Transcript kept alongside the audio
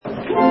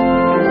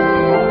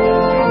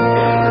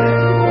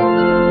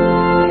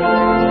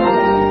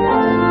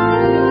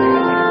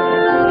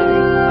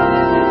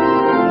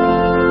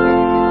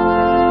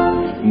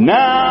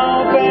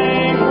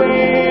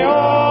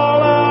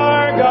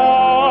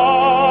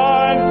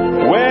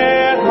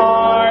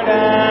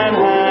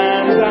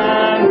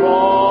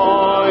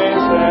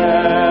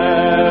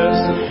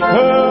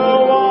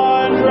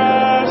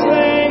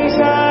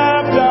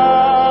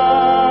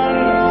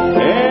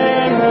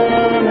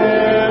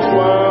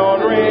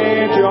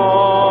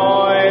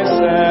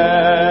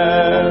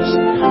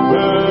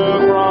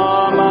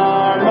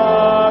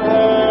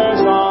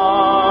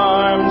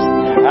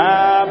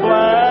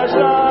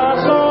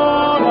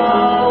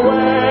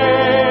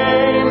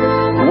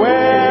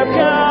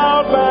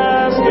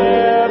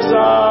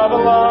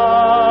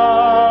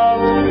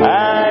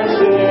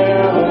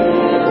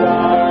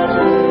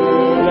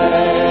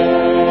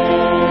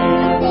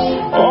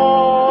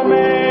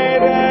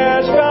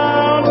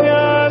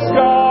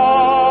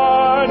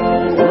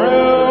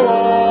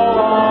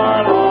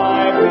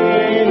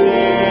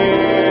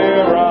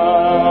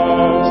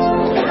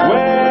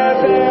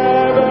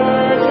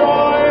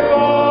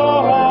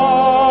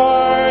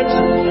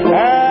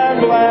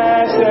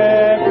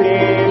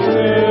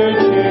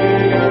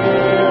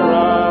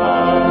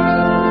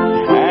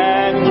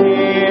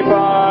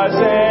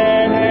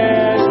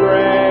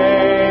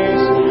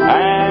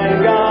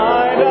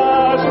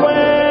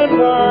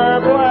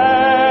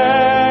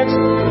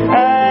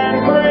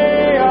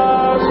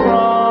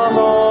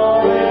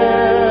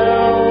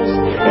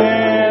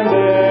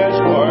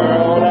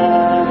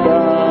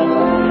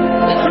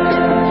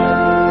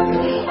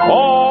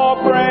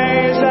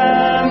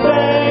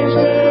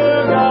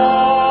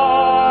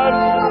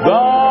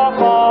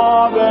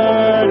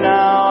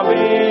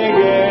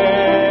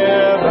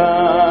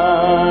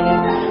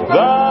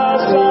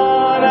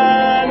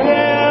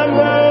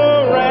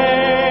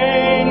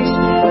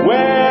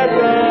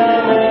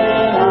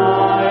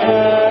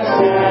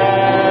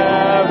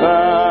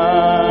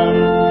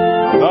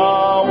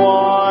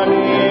one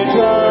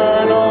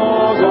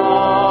eternal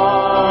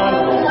God,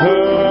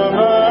 whom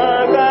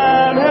earth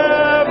and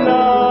heaven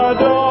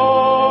adore.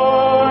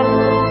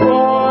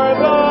 For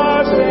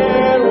thus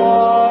it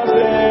was,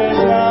 is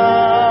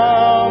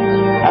now,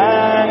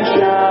 and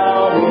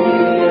shall be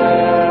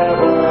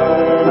evermore.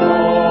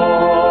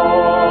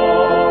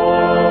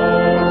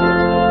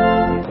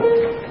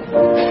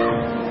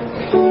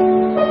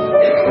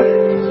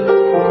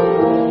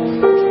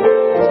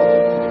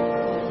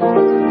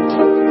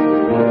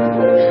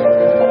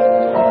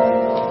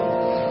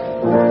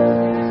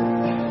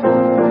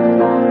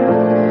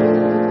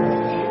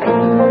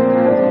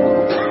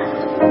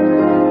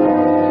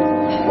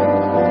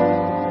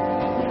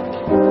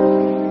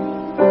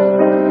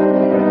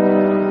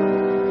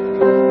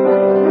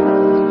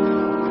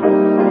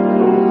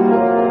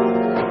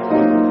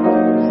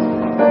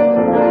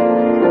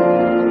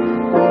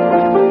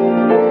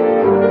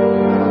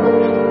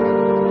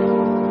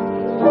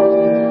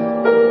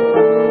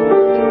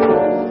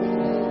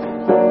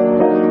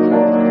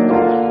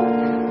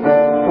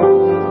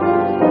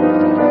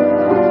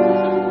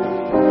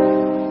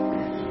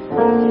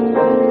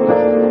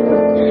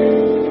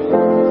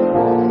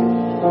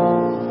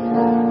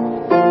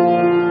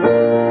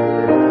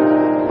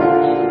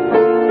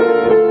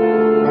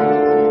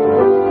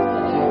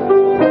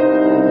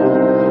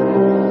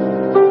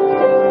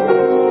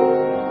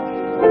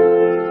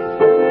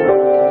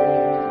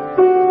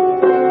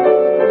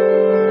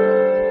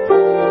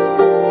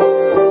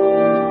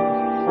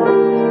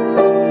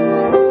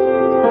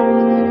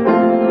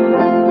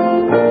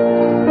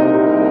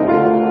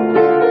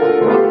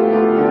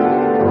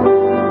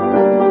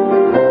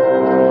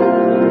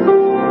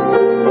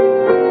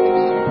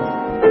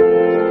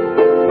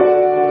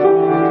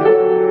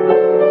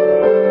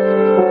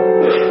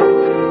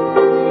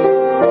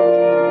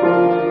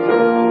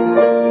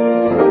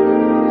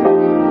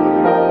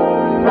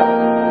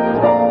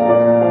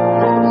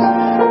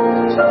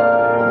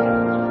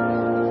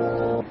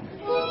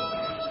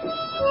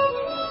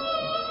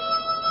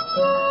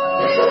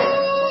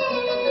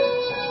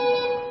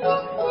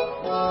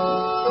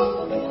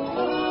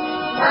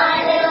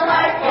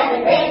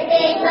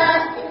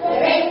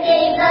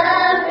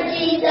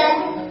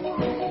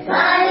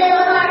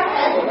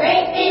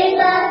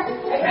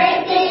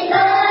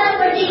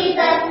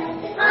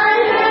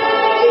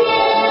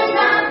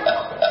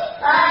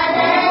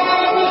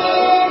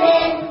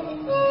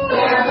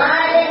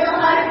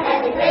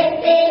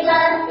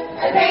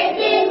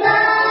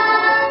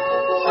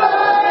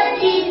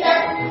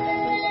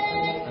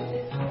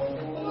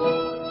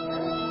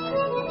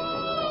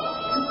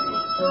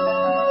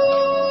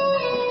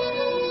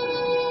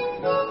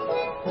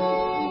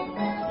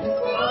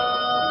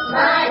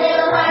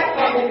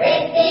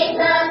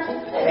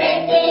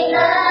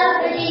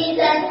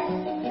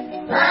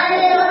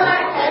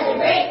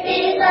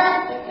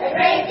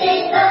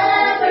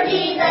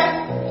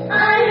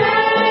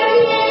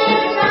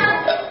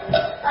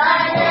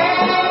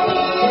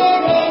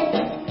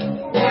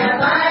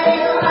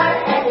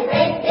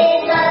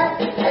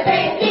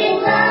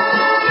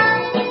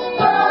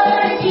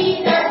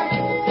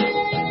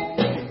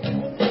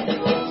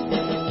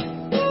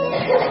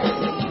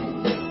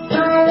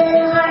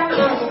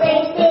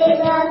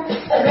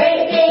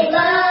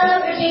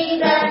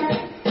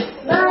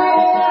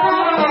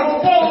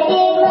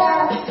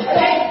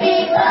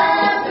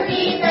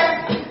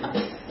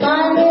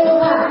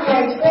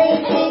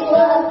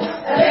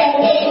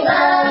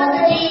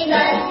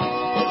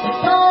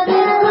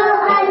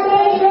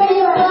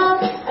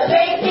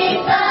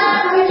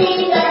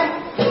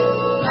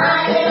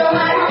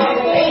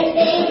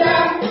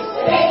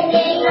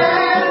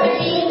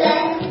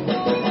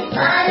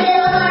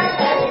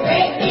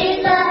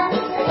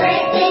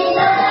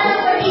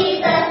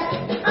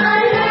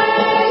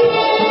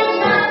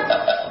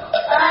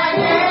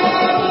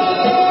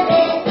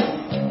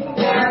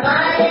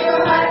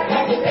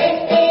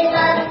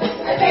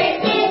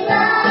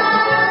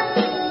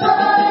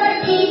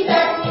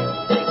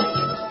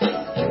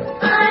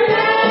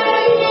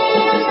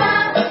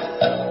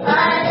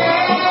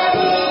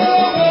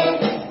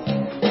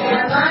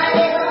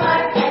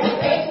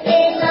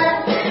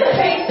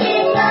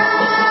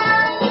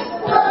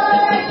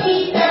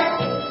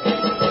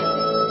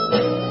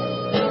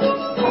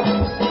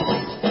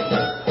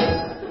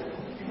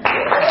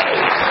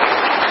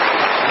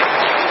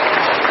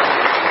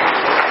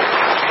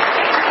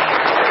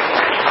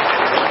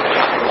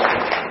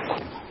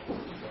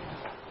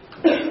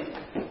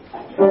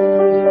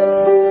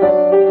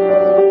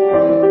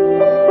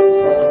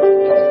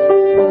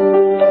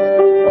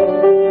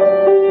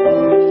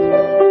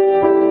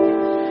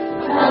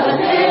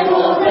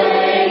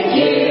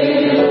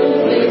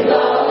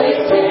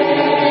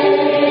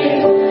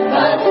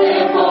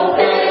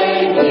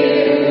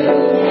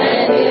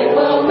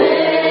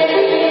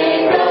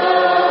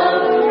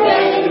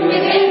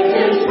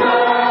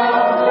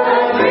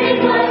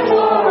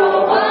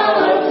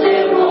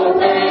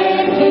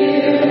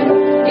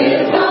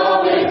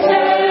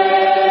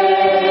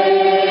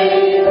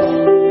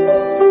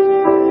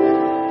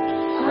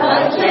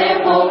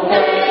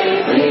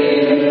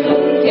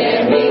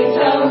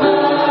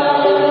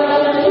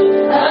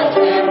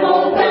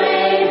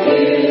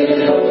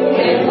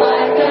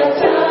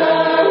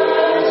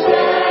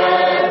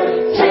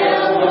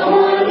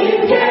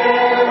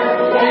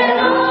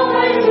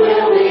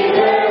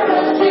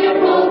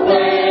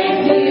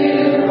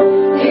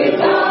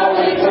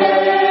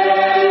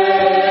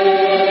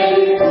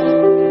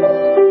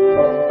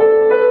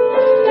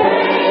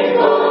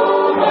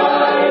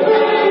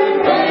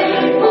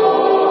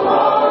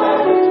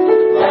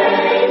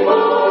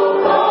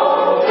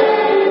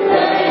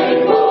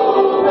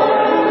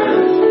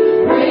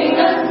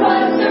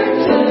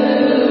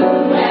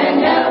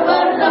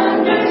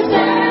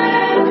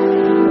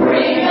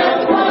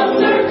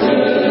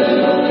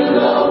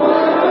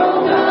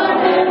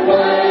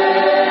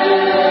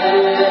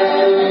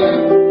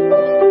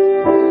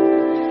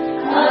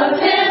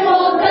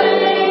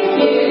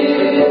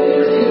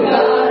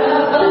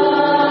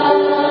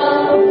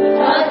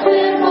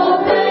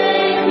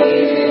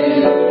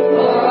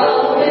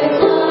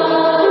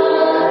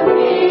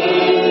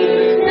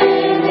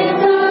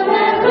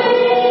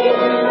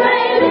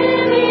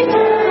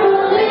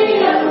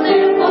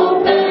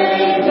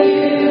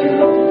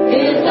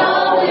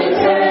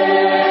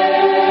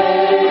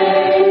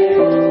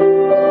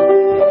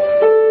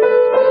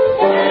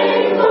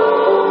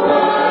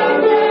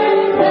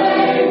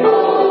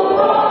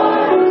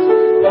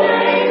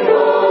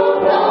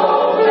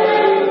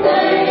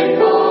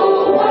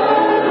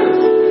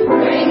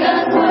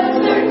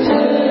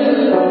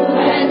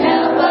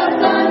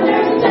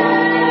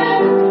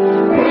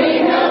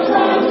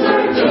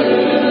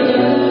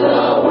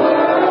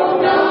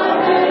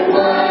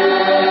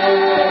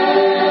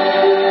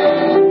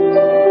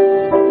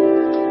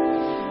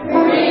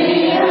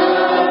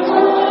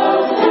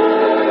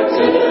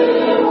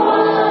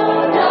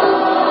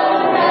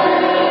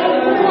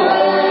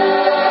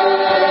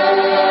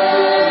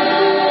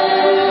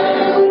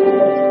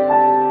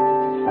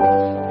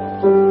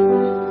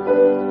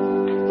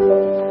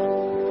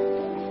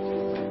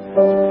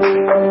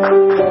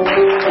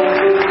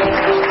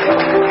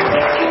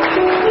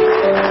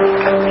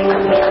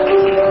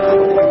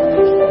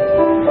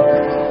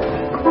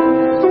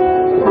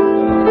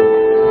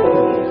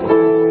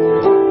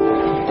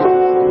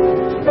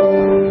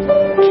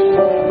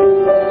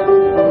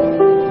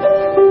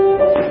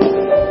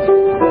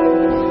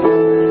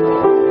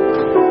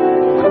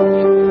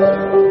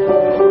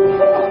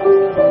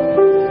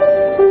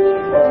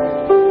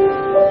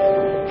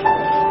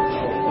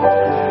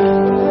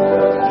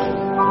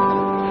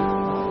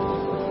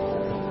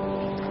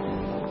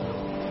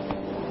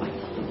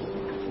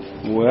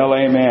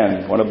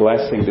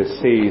 Blessing to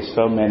see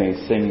so many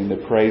singing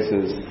the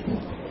praises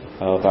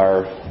of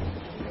our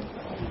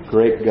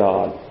great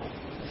God.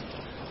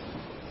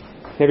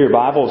 If you have your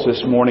Bibles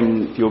this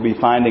morning, you'll be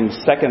finding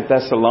 2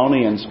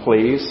 Thessalonians,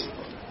 please.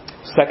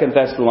 2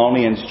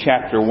 Thessalonians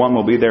chapter 1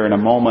 will be there in a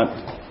moment.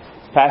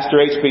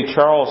 Pastor H.B.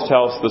 Charles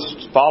tells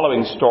the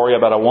following story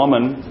about a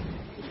woman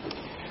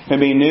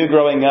whom he knew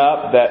growing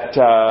up that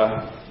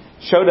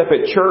showed up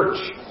at church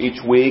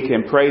each week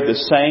and prayed the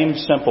same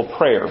simple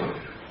prayer.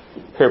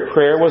 Her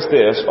prayer was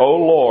this: "O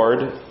Lord,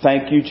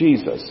 thank you,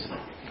 Jesus.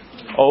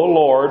 O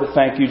Lord,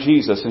 thank you,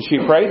 Jesus." And she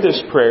prayed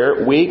this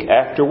prayer week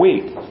after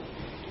week.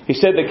 He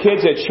said the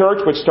kids at church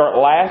would start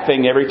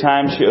laughing every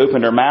time she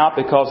opened her mouth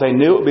because they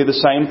knew it would be the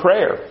same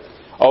prayer.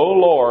 "O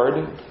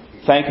Lord,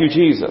 thank you,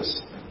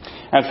 Jesus."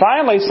 And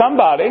finally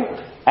somebody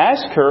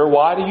asked her,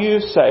 "Why do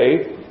you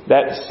say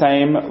that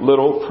same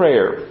little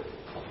prayer?"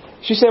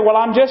 She said, "Well,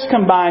 I'm just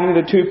combining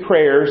the two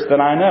prayers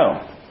that I know.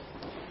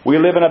 We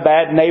live in a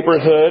bad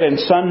neighborhood, and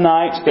some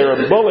nights there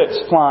are bullets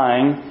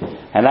flying,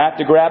 and I have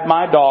to grab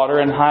my daughter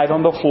and hide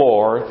on the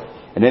floor.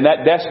 And in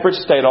that desperate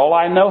state, all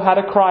I know how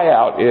to cry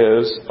out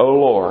is, 'O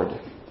Lord.'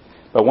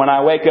 But when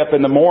I wake up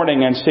in the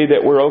morning and see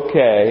that we're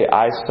okay,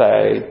 I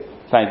say,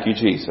 'Thank you,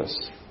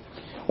 Jesus.'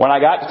 When I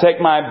got to take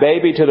my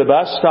baby to the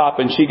bus stop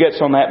and she gets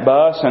on that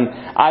bus and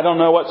I don't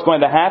know what's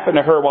going to happen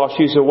to her while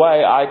she's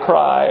away, I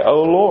cry,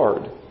 'O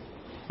Lord.'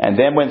 And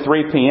then when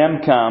 3 p.m.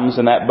 comes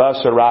and that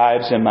bus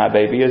arrives and my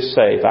baby is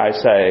safe, I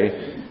say,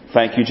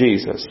 'Thank you,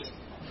 Jesus.'"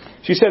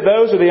 She said,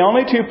 "Those are the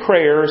only two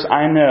prayers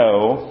I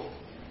know.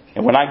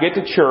 And when I get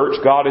to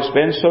church, God has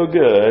been so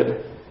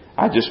good,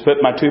 I just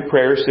put my two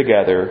prayers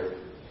together.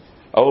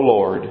 'O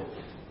Lord,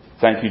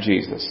 thank you,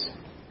 Jesus.'"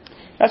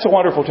 That's a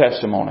wonderful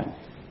testimony.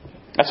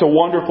 That's a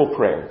wonderful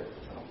prayer.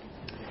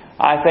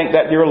 I think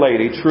that dear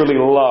lady truly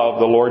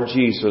loved the Lord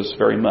Jesus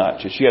very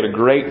much. She had a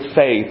great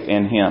faith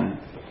in Him.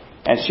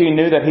 And she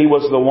knew that He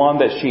was the one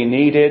that she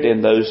needed in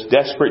those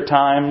desperate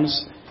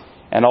times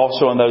and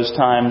also in those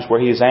times where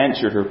He has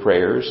answered her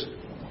prayers.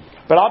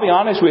 But I'll be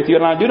honest with you,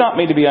 and I do not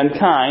mean to be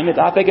unkind,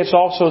 I think it's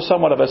also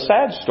somewhat of a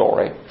sad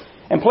story.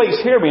 And please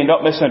hear me and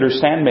don't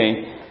misunderstand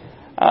me.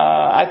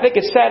 I think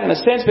it's sad in a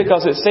sense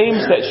because it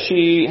seems that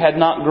she had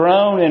not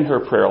grown in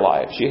her prayer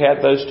life. She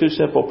had those two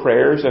simple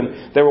prayers, and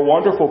they were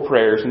wonderful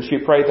prayers, and she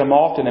prayed them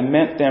often and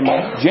meant them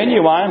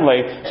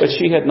genuinely, but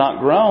she had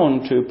not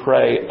grown to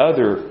pray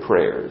other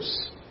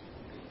prayers.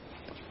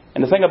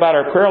 And the thing about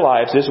our prayer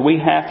lives is we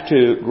have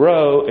to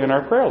grow in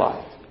our prayer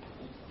life.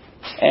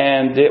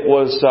 And it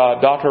was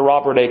Dr.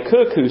 Robert A.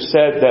 Cook who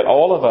said that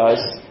all of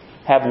us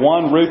have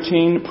one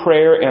routine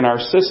prayer in our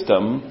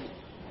system,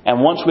 and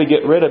once we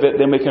get rid of it,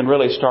 then we can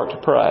really start to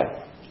pray.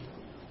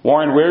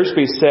 Warren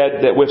Wiersbe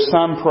said that with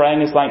some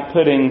praying, it's like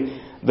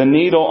putting the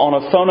needle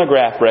on a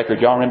phonograph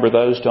record. Y'all remember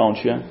those, don't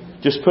you?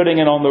 Just putting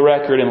it on the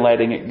record and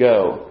letting it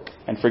go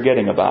and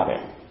forgetting about it.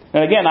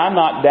 And again, I'm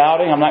not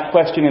doubting, I'm not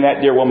questioning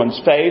that dear woman's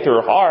faith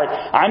or heart.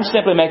 I'm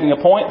simply making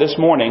a point this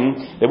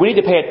morning that we need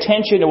to pay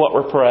attention to what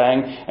we're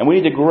praying, and we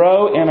need to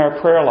grow in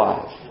our prayer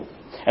life.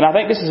 And I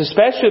think this is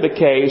especially the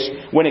case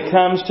when it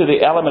comes to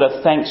the element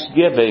of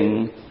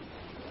thanksgiving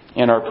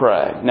in our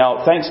praying.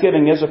 Now,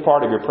 thanksgiving is a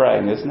part of your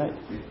praying, isn't it?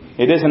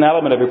 It is an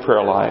element of your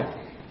prayer life.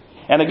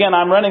 And again,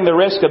 I'm running the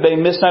risk of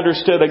being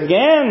misunderstood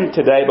again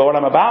today by what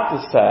I'm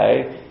about to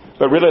say,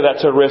 but really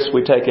that's a risk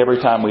we take every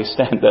time we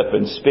stand up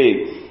and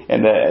speak,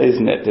 and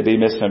isn't it, to be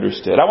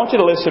misunderstood? I want you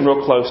to listen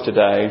real close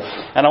today,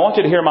 and I want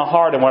you to hear my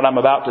heart in what I'm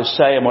about to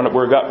say and what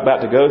we're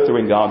about to go through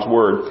in God's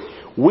Word.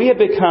 We have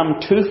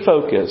become too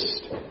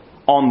focused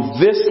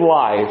on this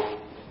life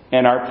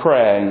in our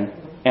praying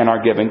and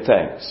our giving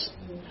thanks.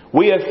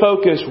 We have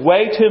focused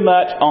way too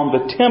much on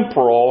the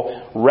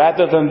temporal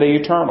rather than the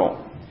eternal.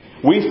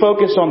 We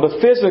focus on the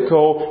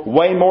physical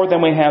way more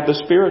than we have the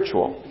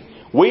spiritual.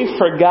 We've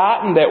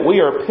forgotten that we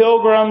are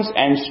pilgrims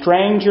and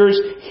strangers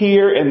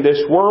here in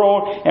this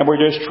world, and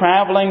we're just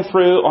traveling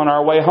through on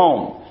our way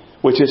home,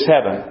 which is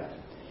heaven.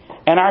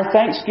 And our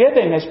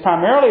thanksgiving has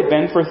primarily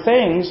been for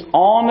things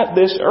on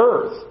this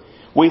earth.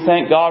 We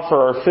thank God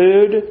for our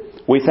food.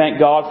 We thank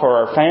God for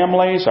our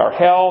families, our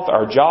health,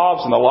 our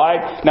jobs, and the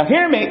like. Now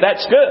hear me,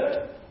 that's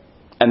good.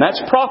 And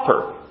that's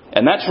proper.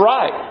 And that's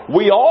right.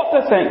 We ought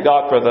to thank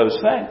God for those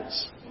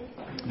things.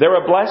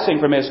 They're a blessing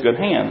from His good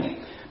hand.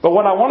 But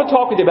what I want to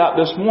talk to you about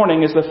this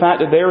morning is the fact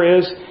that there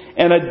is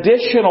an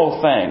additional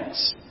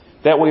thanks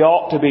that we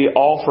ought to be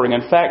offering.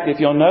 In fact, if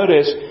you'll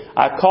notice,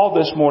 I've called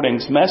this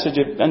morning's message,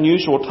 an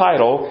unusual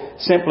title,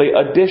 simply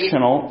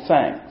Additional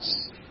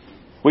Thanks.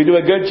 We do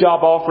a good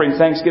job offering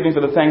thanksgiving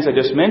for the things I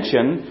just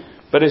mentioned,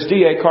 but as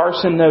D.A.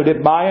 Carson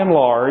noted, by and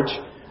large,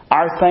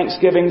 our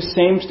thanksgiving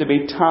seems to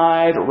be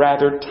tied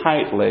rather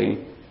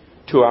tightly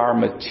to our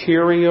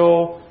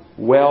material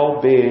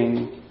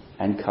well-being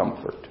and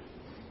comfort.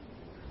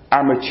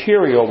 Our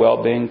material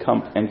well-being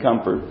and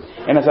comfort.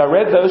 And as I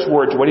read those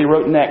words, what he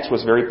wrote next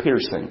was very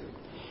piercing.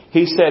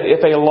 He said,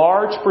 if a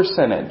large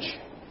percentage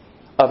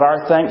of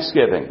our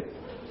thanksgiving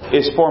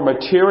is for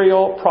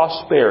material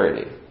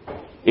prosperity,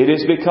 it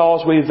is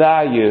because we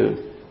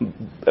value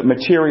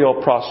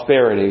material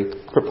prosperity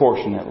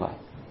proportionately.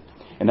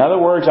 In other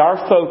words,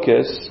 our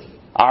focus,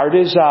 our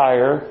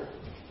desire,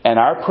 and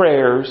our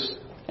prayers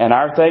and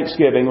our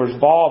thanksgiving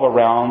revolve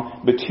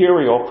around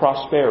material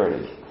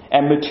prosperity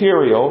and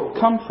material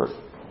comfort.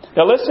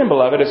 Now listen,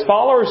 beloved, as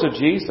followers of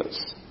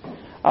Jesus,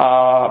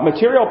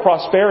 material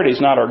prosperity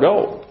is not our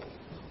goal.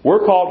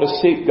 We're called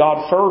to seek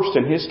God first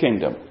in His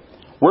kingdom.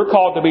 We're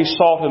called to be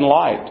salt and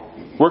light.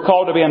 We're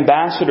called to be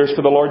ambassadors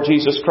for the Lord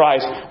Jesus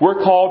Christ.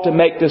 We're called to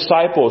make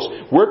disciples.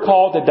 We're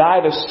called to die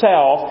to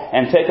self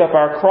and take up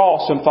our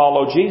cross and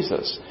follow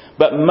Jesus.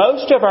 But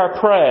most of our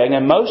praying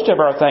and most of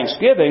our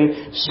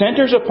thanksgiving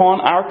centers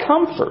upon our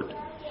comfort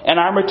and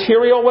our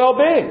material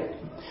well-being.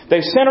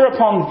 They center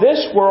upon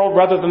this world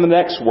rather than the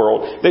next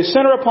world. They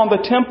center upon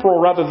the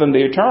temporal rather than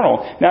the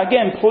eternal. Now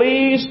again,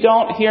 please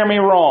don't hear me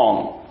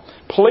wrong.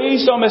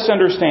 Please don't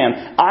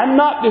misunderstand. I'm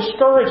not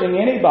discouraging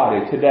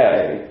anybody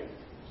today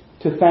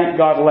to thank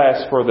God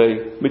less for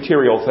the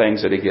material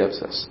things that He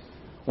gives us.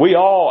 We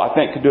all, I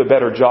think, could do a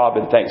better job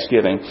in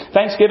Thanksgiving.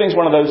 Thanksgiving is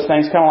one of those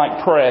things kind of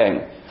like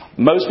praying.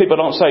 Most people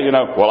don't say,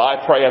 well,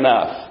 I pray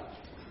enough.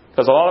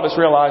 Because a lot of us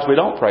realize we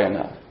don't pray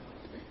enough.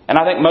 And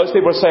I think most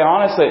people say,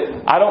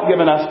 honestly, I don't give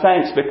enough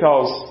thanks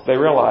because they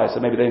realize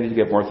that maybe they need to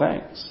give more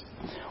thanks.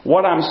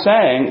 What I'm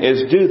saying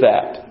is do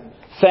that.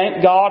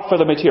 Thank God for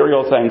the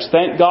material things.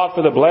 Thank God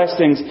for the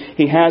blessings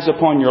He has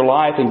upon your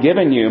life and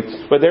given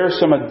you. But there are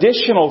some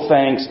additional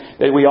things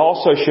that we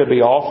also should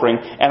be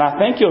offering. And I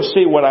think you'll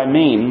see what I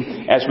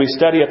mean as we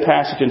study a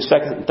passage in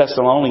 2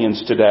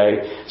 Thessalonians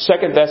today.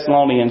 2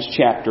 Thessalonians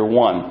chapter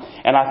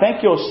 1. And I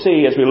think you'll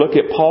see as we look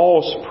at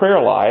Paul's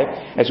prayer life,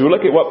 as we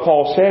look at what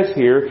Paul says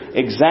here,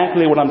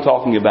 exactly what I'm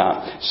talking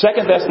about.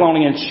 2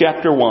 Thessalonians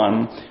chapter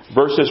 1,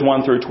 verses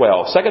 1 through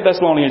 12. 2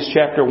 Thessalonians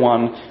chapter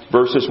 1,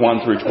 verses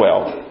 1 through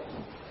 12.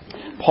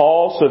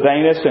 Paul,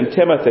 Silvanus, and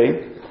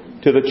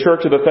Timothy, to the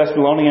church of the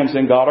Thessalonians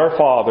in God our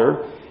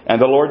Father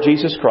and the Lord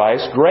Jesus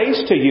Christ,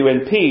 grace to you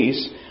and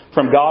peace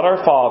from God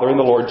our Father and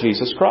the Lord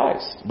Jesus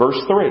Christ. Verse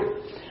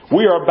 3.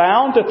 We are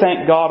bound to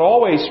thank God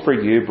always for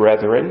you,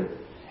 brethren,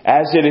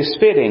 as it is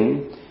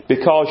fitting,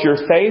 because your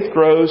faith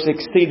grows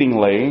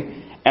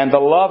exceedingly, and the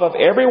love of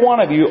every one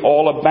of you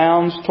all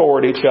abounds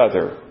toward each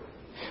other.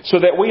 So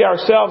that we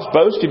ourselves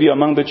boast of you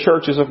among the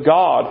churches of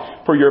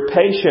God for your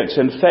patience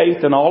and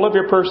faith in all of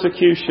your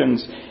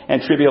persecutions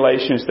and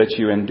tribulations that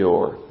you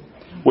endure,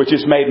 which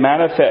is made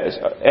manifest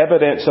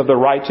evidence of the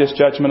righteous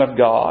judgment of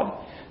God,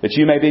 that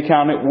you may be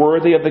counted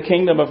worthy of the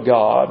kingdom of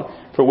God,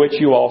 for which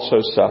you also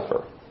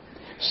suffer.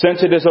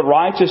 Since it is a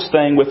righteous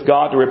thing with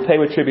God to repay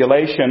with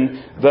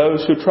tribulation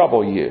those who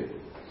trouble you,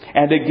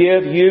 and to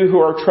give you who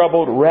are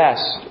troubled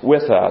rest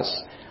with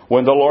us,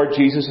 when the Lord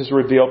Jesus is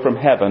revealed from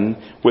heaven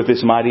with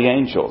His mighty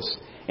angels,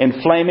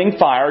 in flaming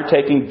fire,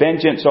 taking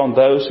vengeance on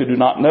those who do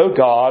not know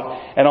God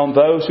and on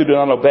those who do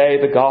not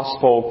obey the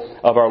gospel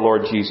of our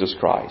Lord Jesus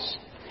Christ.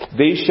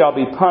 These shall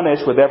be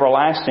punished with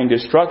everlasting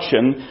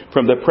destruction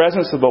from the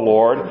presence of the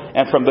Lord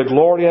and from the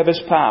glory of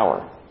His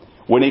power,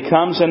 when He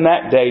comes in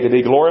that day to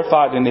be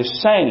glorified in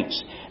His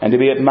saints and to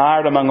be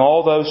admired among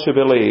all those who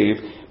believe,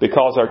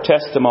 because our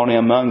testimony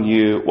among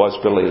you was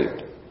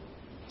believed.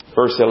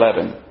 Verse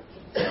 11.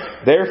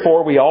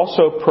 Therefore we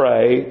also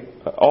pray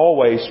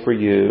always for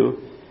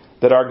you,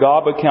 that our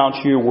God would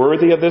count you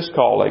worthy of this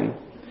calling,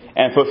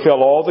 and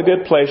fulfill all the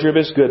good pleasure of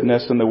His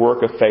goodness and the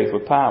work of faith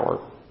with power,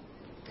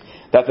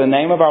 that the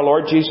name of our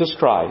Lord Jesus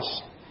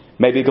Christ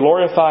may be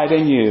glorified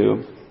in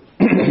you,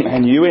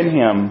 and you in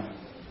Him,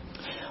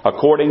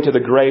 according to the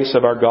grace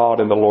of our God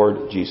and the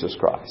Lord Jesus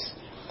Christ.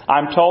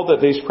 I'm told that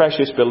these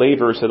precious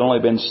believers had only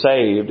been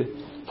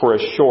saved for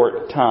a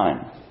short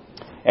time.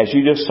 As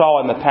you just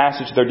saw in the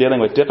passage, they're dealing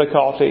with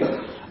difficulty.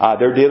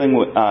 They're dealing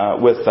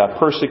with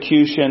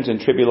persecutions and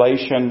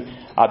tribulation.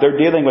 They're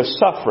dealing with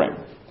suffering.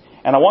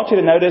 And I want you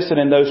to notice that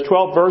in those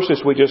 12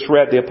 verses we just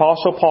read, the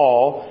Apostle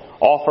Paul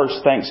offers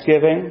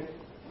thanksgiving,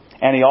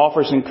 and he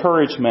offers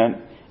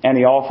encouragement, and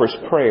he offers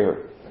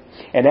prayer.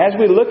 And as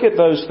we look at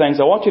those things,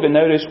 I want you to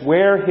notice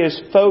where his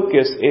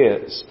focus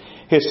is.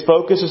 His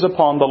focus is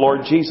upon the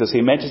Lord Jesus.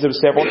 He mentions Him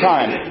several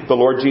times. The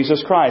Lord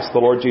Jesus Christ, the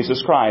Lord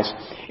Jesus Christ.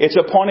 It's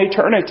upon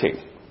eternity.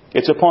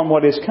 It's upon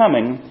what is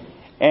coming.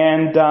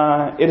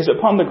 And it is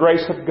upon the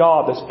grace of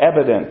God that's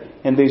evident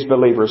in these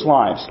believers'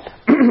 lives.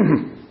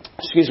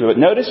 Excuse me. But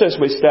notice as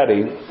we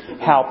study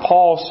how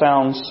Paul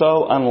sounds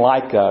so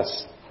unlike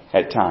us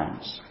at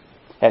times.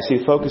 as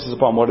he focuses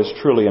upon what is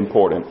truly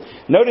important.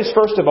 Notice,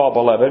 first of all,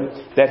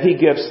 beloved, that he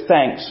gives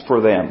thanks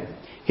for them.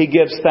 He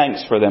gives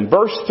thanks for them.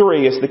 Verse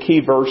 3 is the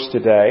key verse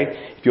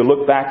today. If you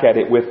look back at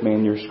it with me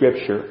in your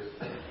scripture,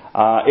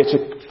 it's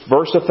a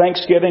verse of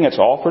thanksgiving. It's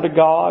offered to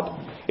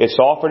God. It's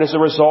offered as a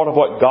result of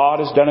what God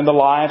has done in the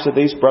lives of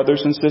these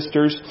brothers and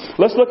sisters.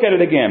 Let's look at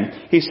it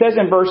again. He says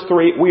in verse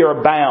 3, we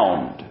are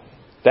bound.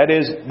 That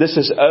is, this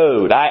is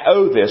owed. I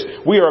owe this.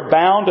 We are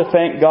bound to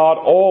thank God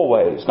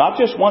always. Not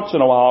just once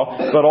in a while,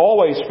 but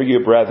always for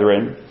you,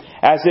 brethren,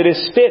 as it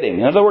is fitting.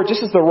 In other words,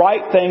 this is the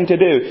right thing to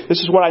do.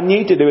 This is what I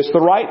need to do. It's the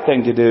right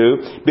thing to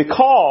do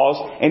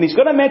because, and he's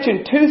going to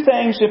mention two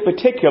things in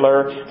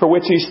particular for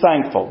which he's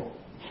thankful.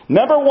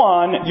 Number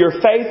one, your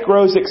faith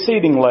grows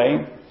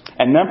exceedingly.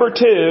 And number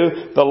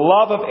two, the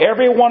love of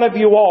every one of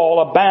you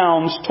all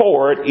abounds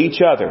toward each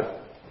other.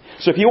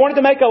 So if you wanted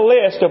to make a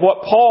list of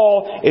what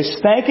Paul is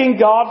thanking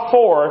God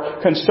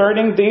for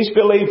concerning these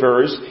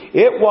believers,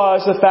 it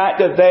was the fact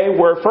that they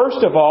were,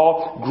 first of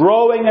all,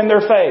 growing in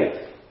their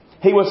faith.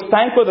 He was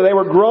thankful that they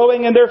were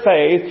growing in their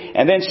faith.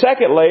 And then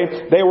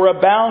secondly, they were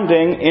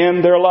abounding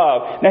in their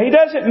love. Now he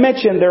doesn't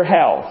mention their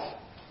health.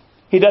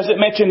 He doesn't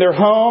mention their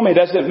home. He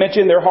doesn't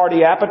mention their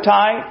hearty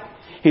appetite.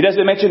 He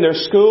doesn't mention their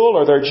school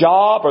or their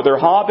job or their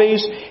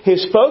hobbies.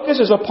 His focus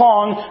is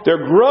upon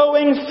their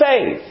growing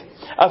faith.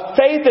 A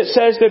faith that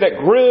says that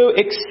it grew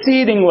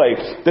exceedingly.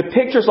 The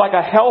picture's like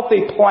a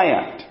healthy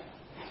plant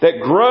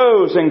that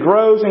grows and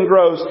grows and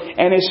grows.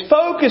 And his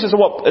focus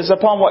is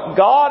upon what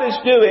God is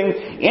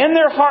doing in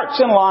their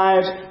hearts and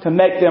lives to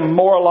make them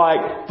more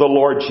like the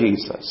Lord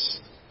Jesus.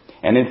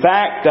 And in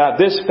fact,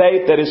 this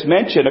faith that is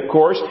mentioned, of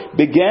course,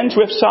 begins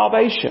with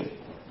salvation.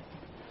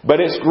 But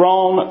it's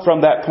grown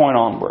from that point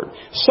onward.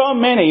 So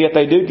many, if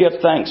they do give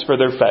thanks for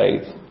their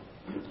faith,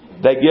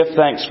 they give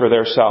thanks for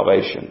their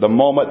salvation, the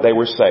moment they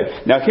were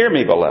saved. Now hear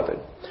me, beloved.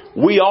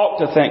 We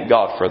ought to thank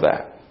God for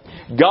that.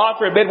 God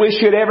forbid we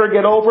should ever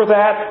get over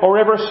that or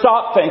ever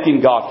stop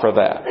thanking God for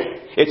that.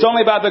 It's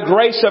only by the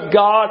grace of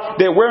God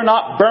that we're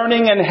not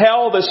burning in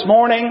hell this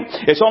morning.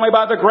 It's only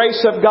by the grace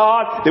of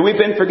God that we've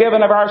been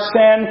forgiven of our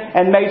sin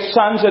and made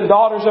sons and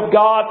daughters of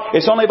God.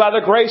 It's only by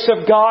the grace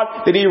of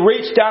God that He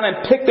reached down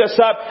and picked us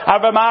up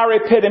out of a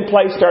miry pit and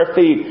placed our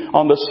feet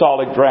on the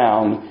solid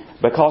ground.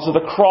 Because of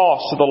the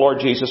cross of the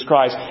Lord Jesus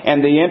Christ and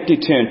the empty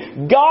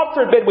tomb. God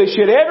forbid we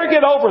should ever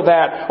get over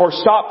that or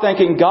stop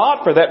thanking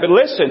God for that. But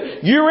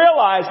listen, you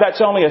realize that's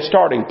only a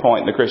starting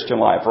point in the Christian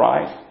life,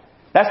 right?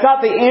 That's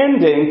not the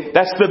ending,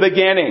 that's the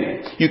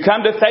beginning. You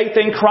come to faith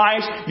in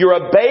Christ, you're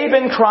a babe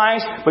in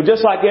Christ, but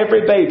just like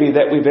every baby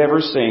that we've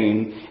ever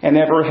seen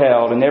and ever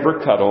held and ever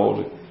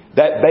cuddled,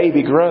 that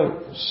baby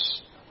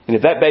grows. And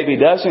if that baby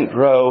doesn't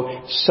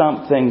grow,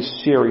 something's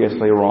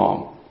seriously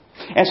wrong.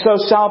 And so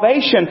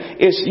salvation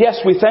is, yes,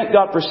 we thank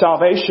God for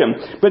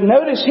salvation. But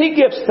notice He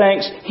gives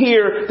thanks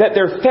here that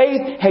their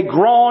faith had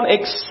grown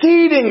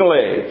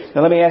exceedingly.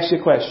 Now let me ask you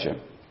a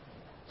question.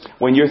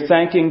 When you're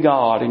thanking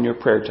God in your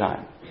prayer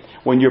time,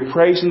 when you're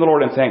praising the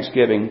Lord in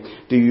thanksgiving,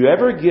 do you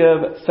ever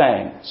give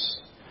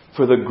thanks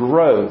for the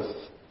growth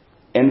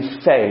in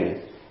faith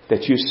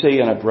that you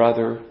see in a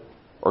brother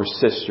or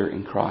sister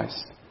in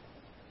Christ?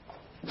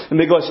 Let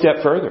me go a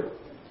step further.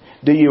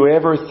 Do you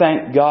ever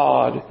thank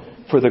God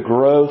for the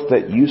growth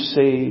that you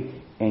see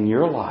in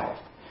your life,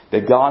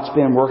 that God's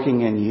been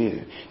working in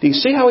you? Do you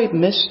see how we've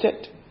missed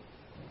it?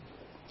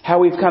 How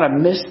we've kind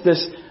of missed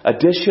this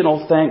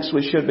additional thanks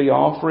we should be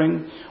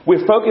offering?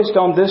 We're focused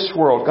on this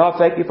world. God,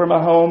 thank you for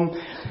my home.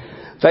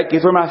 Thank you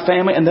for my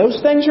family. And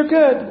those things are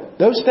good.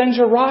 Those things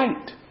are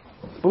right.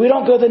 But we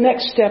don't go the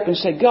next step and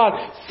say, God,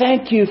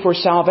 thank you for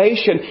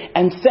salvation.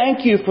 And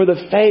thank you for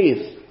the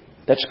faith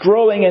that's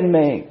growing in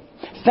me.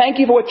 Thank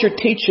you for what you're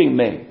teaching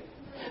me.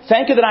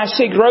 Thank you that I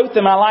see growth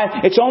in my life.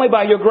 It's only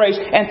by your grace.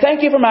 And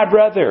thank you for my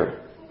brother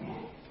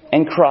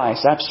in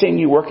Christ. I've seen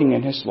you working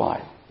in his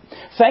life.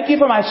 Thank you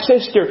for my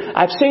sister.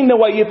 I've seen the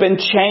way you've been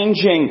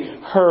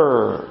changing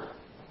her.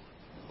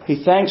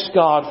 He thanks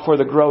God for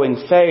the growing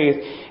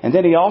faith. And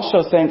then he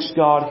also thanks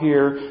God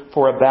here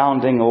for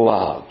abounding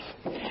love.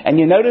 And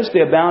you notice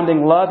the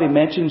abounding love he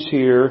mentions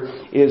here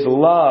is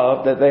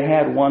love that they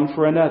had one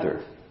for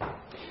another.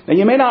 Now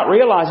you may not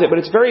realize it, but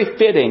it's very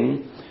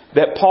fitting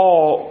that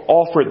Paul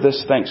offered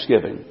this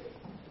thanksgiving.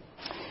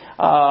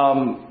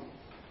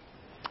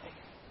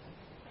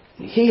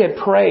 He had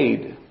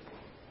prayed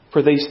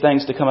for these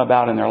things to come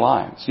about in their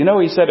lives. You know,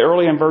 he said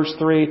early in verse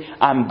 3,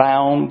 I'm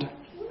bound.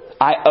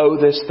 I owe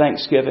this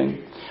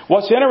thanksgiving.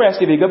 What's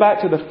interesting, if you go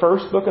back to the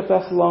first book of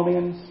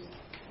Thessalonians,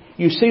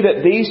 you see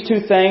that these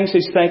two things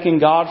he's thanking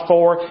God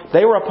for,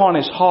 they were upon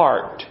his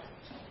heart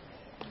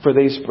for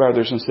these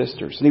brothers and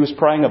sisters. And he was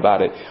praying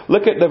about it.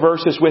 Look at the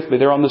verses with me.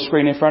 They're on the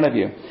screen in front of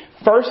you.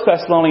 1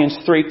 Thessalonians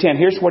 3:10.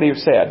 Here's what he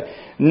said.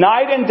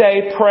 Night and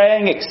day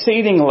praying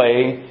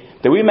exceedingly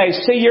that we may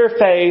see your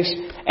face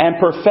and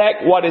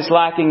perfect what is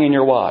lacking in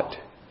your what?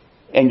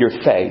 In your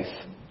faith.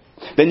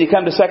 Then you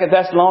come to 2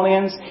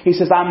 Thessalonians. He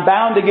says, I'm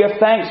bound to give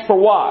thanks for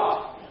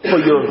what? For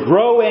your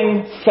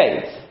growing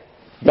faith.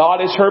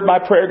 God has heard my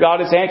prayer. God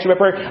has answered my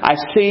prayer. I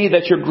see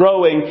that you're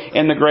growing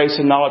in the grace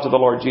and knowledge of the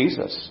Lord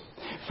Jesus.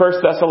 1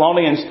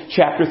 Thessalonians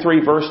chapter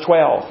 3, verse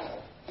 12.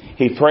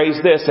 He prays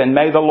this, and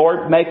may the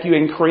Lord make you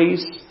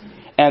increase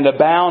and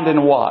abound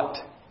in what?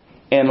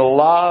 In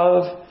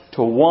love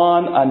to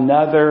one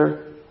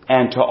another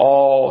and to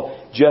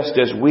all, just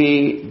as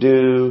we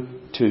do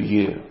to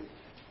you.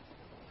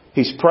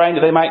 He's praying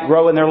that they might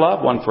grow in their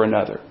love one for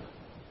another.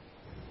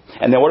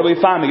 And then what do we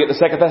find? We get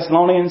to 2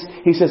 Thessalonians.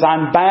 He says,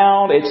 I'm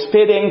bound. It's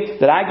fitting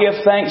that I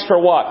give thanks for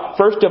what?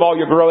 First of all,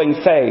 your growing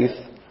faith.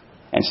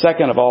 And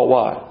second of all,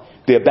 what?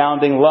 The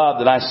abounding love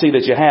that I see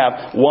that you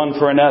have one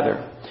for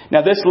another.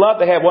 Now, this love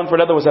they have one for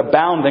another was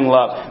abounding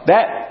love.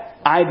 That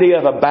idea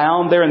of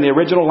abound there in the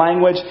original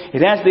language,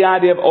 it has the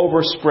idea of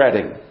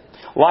overspreading.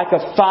 Like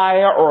a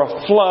fire or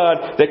a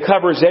flood that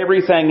covers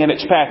everything in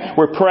its path.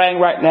 We're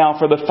praying right now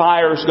for the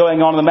fires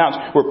going on in the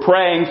mountains. We're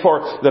praying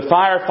for the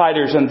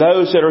firefighters and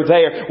those that are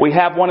there. We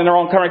have one in our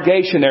own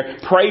congregation there.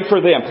 Pray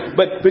for them.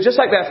 But just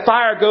like that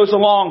fire goes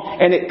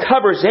along and it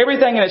covers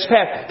everything in its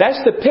path,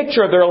 that's the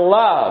picture of their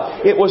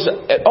love. It was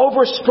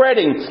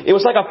overspreading. It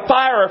was like a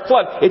fire or a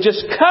flood. It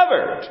just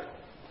covered.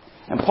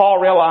 And Paul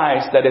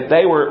realized that if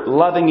they were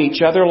loving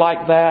each other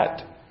like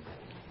that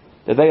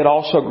they had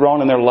also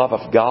grown in their love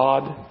of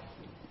God.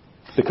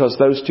 Because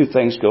those two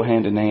things go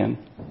hand in hand.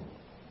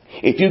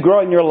 If you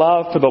grow in your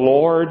love for the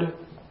Lord,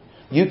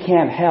 you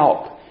can't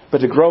help but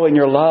to grow in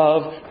your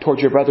love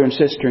towards your brother and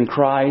sister in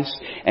Christ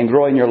and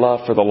grow in your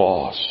love for the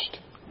lost.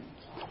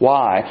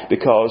 Why?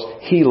 Because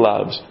He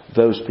loves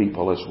those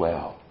people as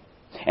well.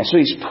 And so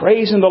he's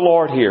praising the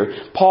Lord here.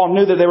 Paul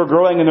knew that they were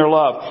growing in their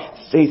love.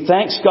 He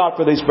thanks God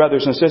for these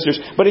brothers and sisters,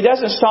 but he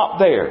doesn't stop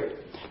there.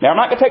 Now, I'm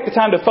not going to take the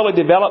time to fully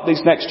develop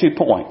these next 2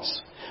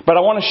 points. But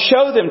I want to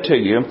show them to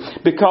you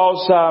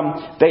because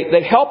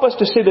they help us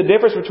to see the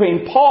difference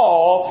between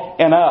Paul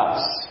and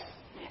us.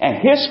 And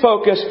his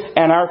focus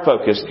and our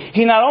focus.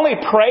 He not only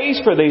prays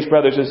for these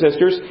brothers and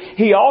sisters,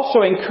 he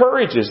also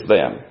encourages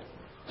them.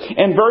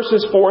 In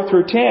verses 4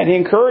 through 10, he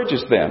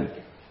encourages them.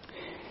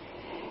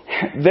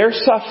 They're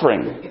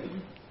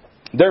suffering.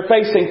 They're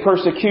facing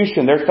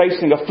persecution. They're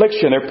facing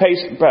affliction.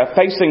 They're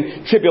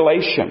facing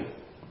tribulation.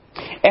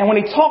 And when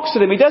he talks to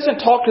them, he doesn't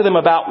talk to them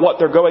about what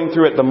they're going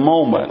through at the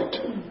moment.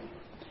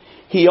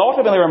 He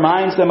ultimately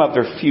reminds them of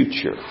their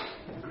future.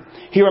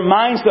 He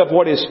reminds them of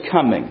what is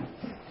coming.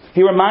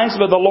 He reminds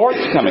them of the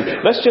Lord's coming.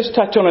 Let's just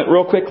touch on it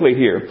real quickly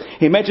here.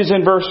 He mentions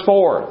in verse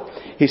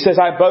 4, he says,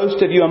 I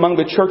boast of you among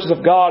the churches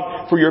of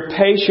God for your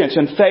patience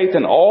and faith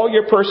in all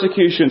your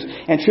persecutions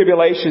and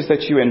tribulations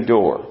that you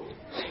endure.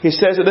 He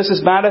says that this is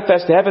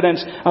manifest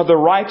evidence of the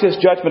righteous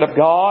judgment of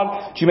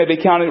God, that you may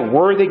be counted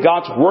worthy.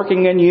 God's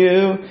working in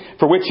you,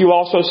 for which you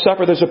also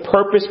suffer. There's a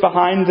purpose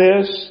behind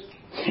this.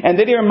 And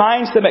then he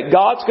reminds them that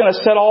God's going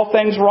to set all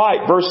things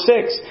right. Verse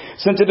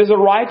 6, since it is a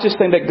righteous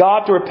thing that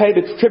God to repay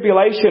the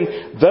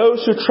tribulation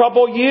those who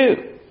trouble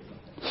you.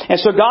 And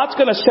so God's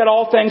going to set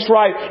all things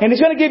right. And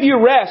He's going to give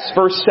you rest.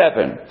 Verse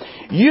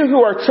 7. You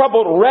who are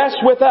troubled, rest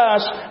with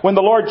us when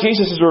the Lord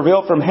Jesus is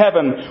revealed from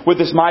heaven with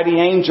His mighty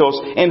angels,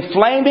 in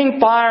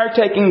flaming fire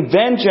taking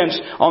vengeance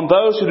on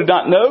those who do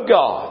not know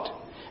God.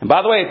 And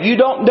by the way, if you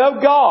don't know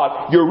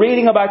God, you're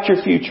reading about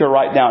your future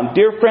right now. And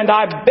dear friend,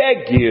 I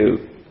beg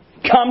you,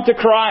 come to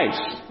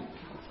Christ.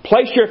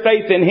 Place your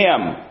faith in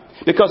Him.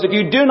 Because if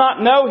you do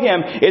not know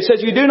Him, it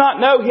says you do not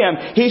know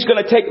Him, He's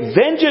going to take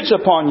vengeance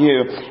upon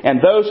you.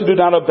 And those who do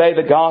not obey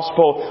the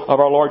gospel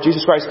of our Lord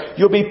Jesus Christ,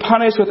 you'll be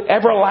punished with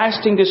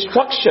everlasting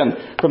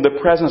destruction from the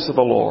presence of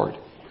the Lord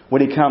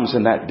when He comes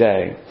in that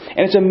day.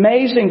 And it's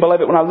amazing,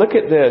 beloved, when I look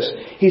at this,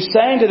 He's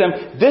saying to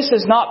them, this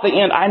is not the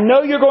end. I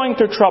know you're going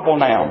through trouble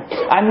now.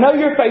 I know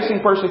you're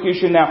facing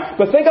persecution now.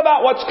 But think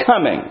about what's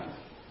coming.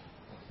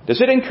 Does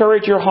it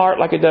encourage your heart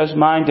like it does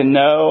mine to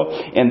know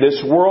in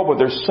this world where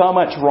there's so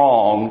much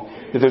wrong,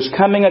 that there's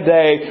coming a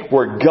day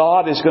where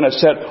God is going to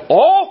set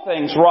all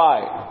things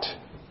right.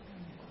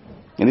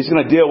 And He's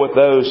going to deal with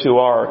those who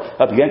are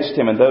against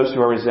Him and those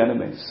who are His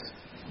enemies.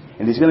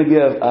 And He's going to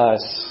give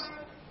us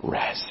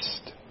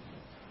rest.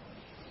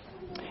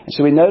 And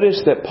so we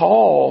notice that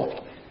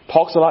Paul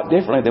talks a lot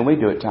differently than we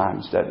do at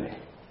times, doesn't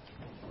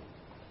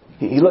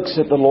he? He looks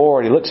at the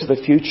Lord. He looks at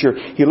the future.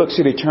 He looks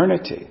at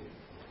eternity.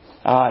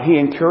 He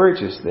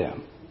encourages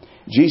them.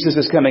 Jesus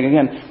is coming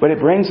again. But it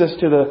brings us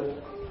to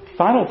the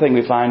final thing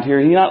we find here.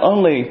 He not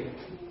only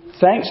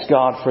thanks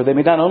God for them,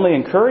 He not only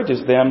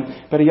encourages them,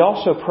 but He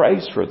also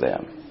prays for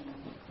them.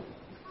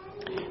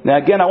 Now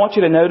again, I want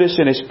you to notice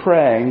in His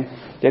praying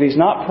that He's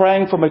not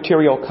praying for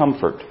material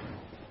comfort.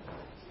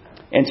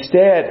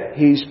 Instead,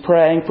 He's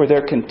praying for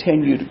their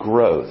continued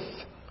growth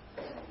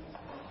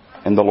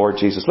in the Lord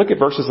Jesus. Look at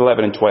verses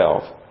 11 and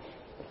 12.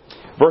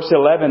 Verse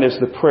 11 is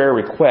the prayer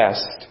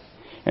request.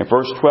 And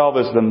verse 12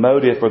 is the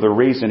motive or the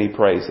reason he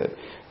prays it.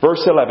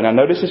 Verse 11, now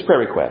notice his prayer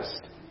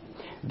request.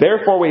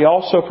 Therefore we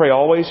also pray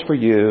always for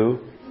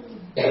you,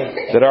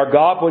 that our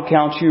God would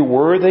count you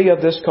worthy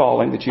of this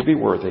calling, that you be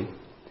worthy,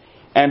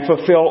 and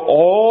fulfill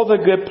all the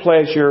good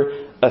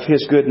pleasure of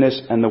His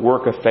goodness and the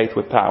work of faith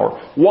with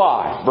power.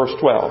 Why? Verse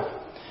 12.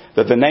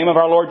 that the name of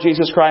our Lord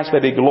Jesus Christ may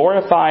be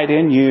glorified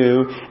in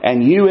you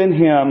and you in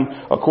Him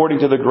according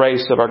to the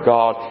grace of our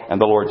God and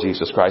the Lord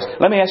Jesus Christ.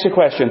 Let me ask you a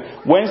question.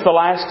 When's the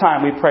last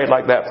time we prayed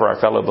like that for our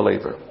fellow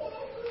believer?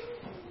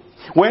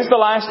 When's the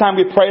last time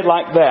we prayed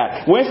like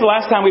that? When's the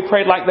last time we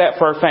prayed like that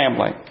for our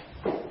family?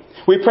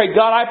 We pray,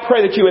 God, I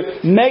pray that you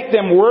would make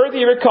them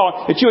worthy of your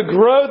call, that you would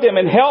grow them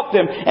and help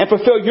them and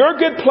fulfill your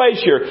good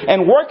pleasure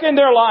and work in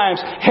their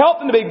lives. Help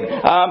them to be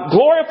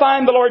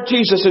glorifying the Lord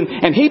Jesus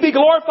and He be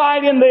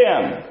glorified in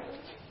them.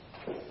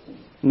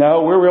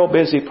 No, we're real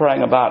busy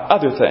praying about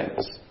other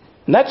things.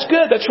 And that's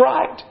good, that's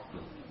right.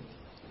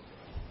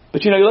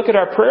 But you look at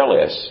our prayer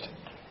list.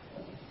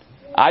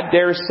 I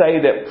dare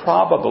say that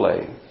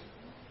probably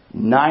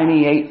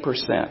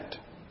 98%,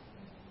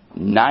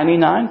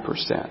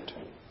 99%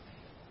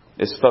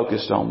 is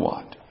focused on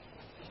what?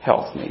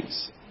 Health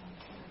needs.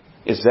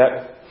 Is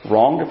that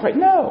wrong to pray?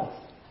 No.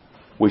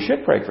 We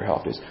should pray for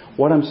health needs.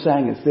 What I'm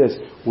saying is this.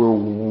 We're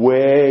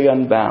way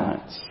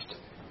unbalanced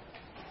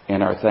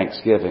in our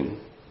thanksgiving,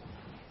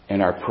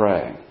 in our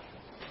praying,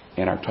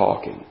 in our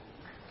talking.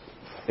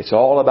 It's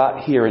all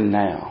about here and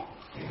now.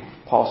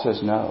 Paul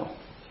says no.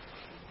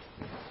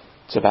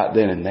 It's about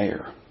then and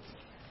there.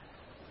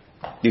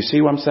 Do you see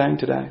what I'm saying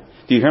today?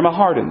 Do you hear my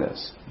heart in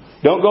this?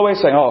 Don't go away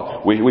saying,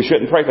 we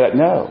shouldn't pray for that.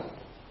 No.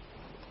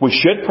 We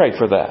should pray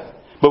for that.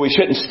 But we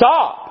shouldn't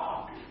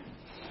stop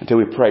until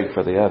we pray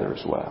for the other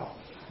as well.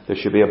 There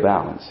should be a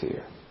balance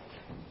here.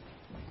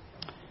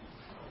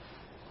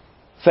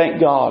 Thank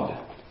God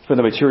for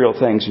the material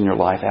things in your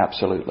life,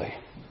 absolutely.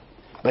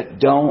 But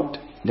don't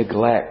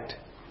neglect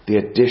the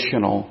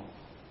additional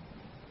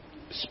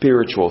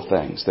spiritual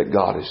things that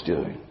God is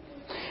doing.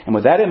 And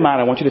with that in mind,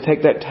 I want you to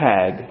take that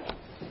tag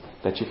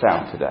that you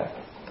found today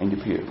in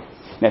your pew.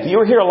 Now, if you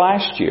were here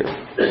last year,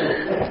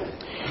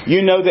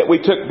 you know that we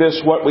took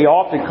this, what we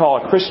often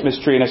call a Christmas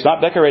tree, and it's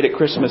not decorated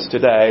Christmas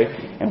today,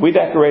 and we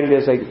decorated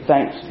it as a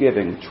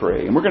Thanksgiving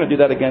tree. And we're going to do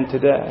that again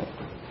today.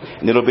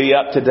 And it'll be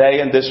up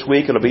today and this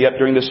week. It'll be up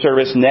during the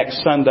service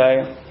next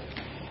Sunday.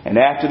 And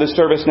after the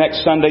service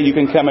next Sunday, you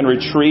can come and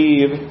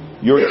retrieve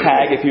your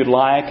tag if you'd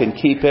like and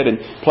keep it and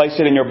place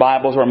it in your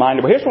Bible as a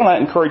reminder. But here's what I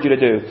encourage you to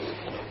do.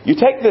 You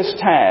take this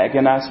tag,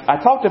 and I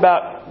talked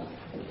about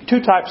two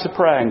types of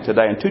praying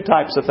today and two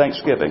types of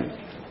thanksgiving.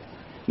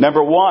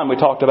 Number one, we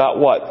talked about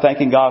what?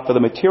 Thanking God for the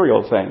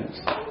material things.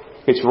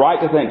 It's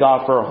right to thank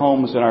God for our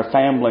homes and our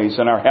families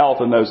and our health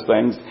and those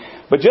things.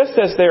 But just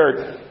as there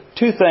are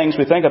two things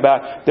we think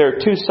about, there are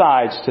two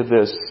sides to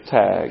this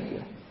tag.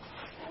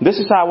 This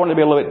is how I want to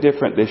be a little bit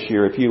different this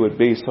year, if you would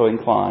be so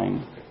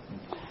inclined.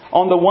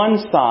 On the one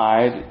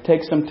side,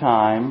 take some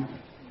time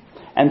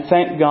and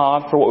thank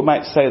God for what we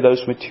might say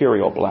those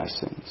material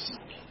blessings.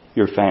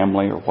 Your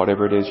family or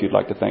whatever it is you'd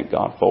like to thank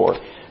God for.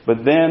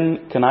 But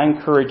then, can I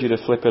encourage you to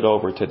flip it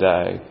over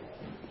today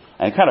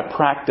and kind of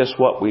practice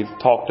what we've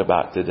talked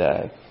about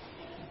today?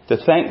 To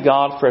thank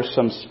God for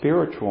some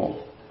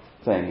spiritual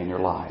thing in your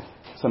life.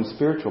 Some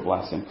spiritual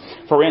blessing.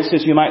 For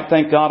instance, you might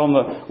thank God on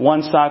the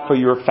one side for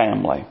your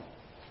family.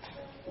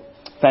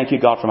 Thank you,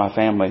 God, for my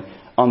family.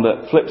 On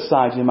the flip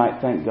side, you might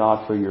thank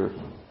God for your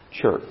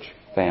church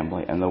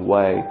family and the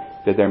way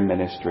that they're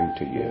ministering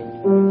to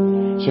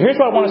you. So here's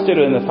what I want us to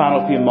do in the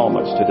final few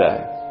moments today.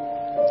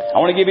 I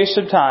want to give you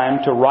some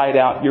time to write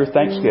out your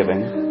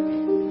thanksgiving.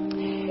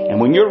 And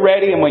when you're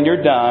ready and when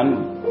you're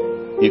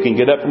done, you can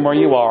get up from where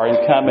you are and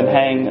come and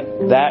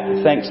hang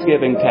that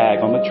Thanksgiving tag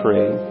on the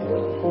tree.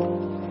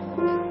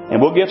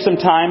 And we'll give some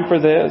time for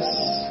this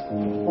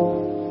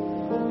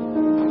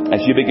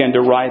as you begin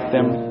to write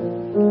them.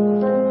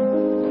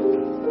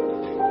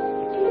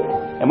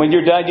 And when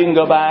you're done, you can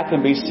go back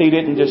and be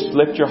seated and just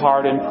lift your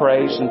heart in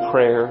praise and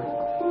prayer.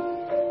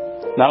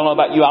 And I don't know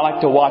about you, I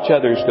like to watch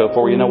others go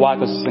forward. You know why?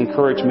 Because it's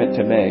encouragement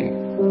to me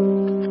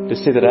to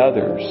see that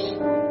others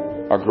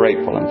are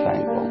grateful and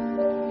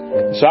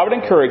thankful. So I would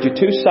encourage you,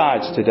 two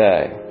sides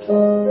today.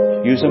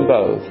 Use them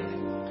both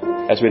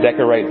as we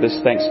decorate this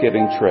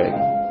Thanksgiving tree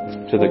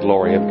to the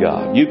glory of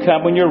God. You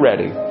come when you're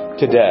ready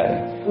today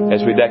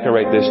as we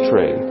decorate this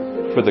tree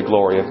for the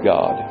glory of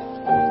God.